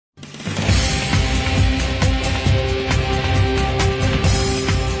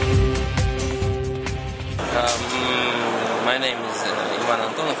name is Ivan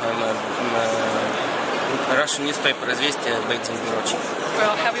Antonov. I'm a Russian newspaper Izvestia, Beijing bureau chief.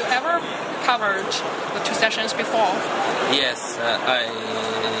 Well, have you ever covered the two sessions before? Yes, I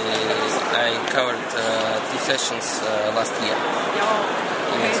covered two sessions last year.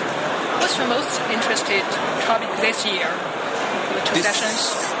 Oh, okay. Yes. What's your most interested topic this year? The two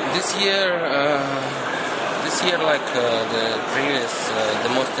sessions? This year, like the previous, the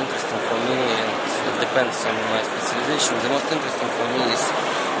most interesting for me, and it depends on my specialization, the most interesting for me is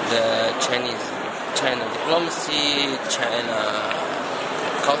the China diplomacy, China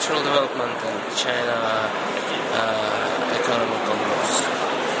cultural development, and China economical growth.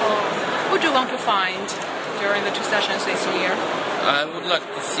 What do you want to find during the two sessions this year? I would like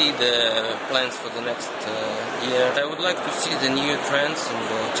to see the plans for the next year. I would like to see the new trends in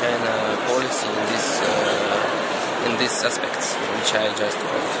the China policy in these aspects, which I just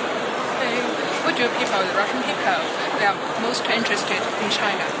wrote. What do people, the Russian people, they are most interested in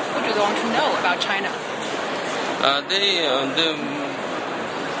China? What do they want to know about China?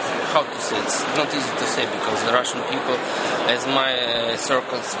 How to say, it's not easy to say, because the Russian people, as my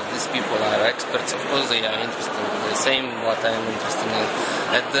circles, these people are experts. Of course, they are interested in the same what I am interested in.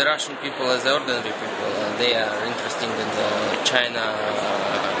 And the Russian people, as the ordinary people, they are interested in the China,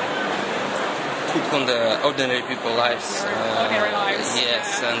 on the ordinary people lives. Ordinary lives.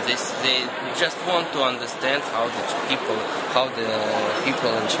 Yes, and they just want to understand how the people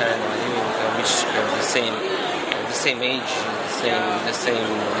in China are living, which have the same age, the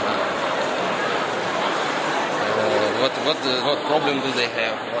same. What problem do they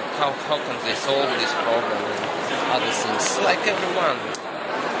have? How can they solve this problem and other things? Like everyone,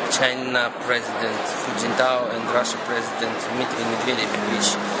 China President Hu Jintao and Russia President Dmitry Medvedev,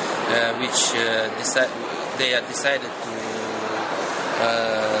 which they are decided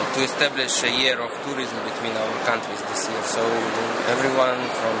to establish a year of tourism between our countries this year. So everyone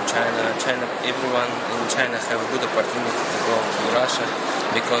from China, everyone in China have a good opportunity to go to Russia,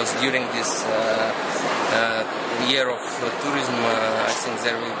 because during this year of tourism, I think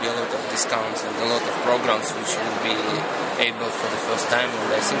there will be a lot of discounts and a lot of programs which will be able for the first time.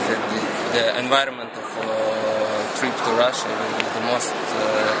 And I think that the environment of trip to Russia will be the most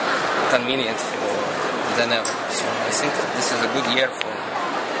convenient than ever. So I think that this is a good year for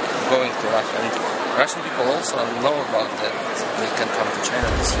going to Russia. And Russian people also know about that they can come to China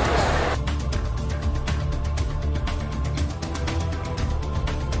this year.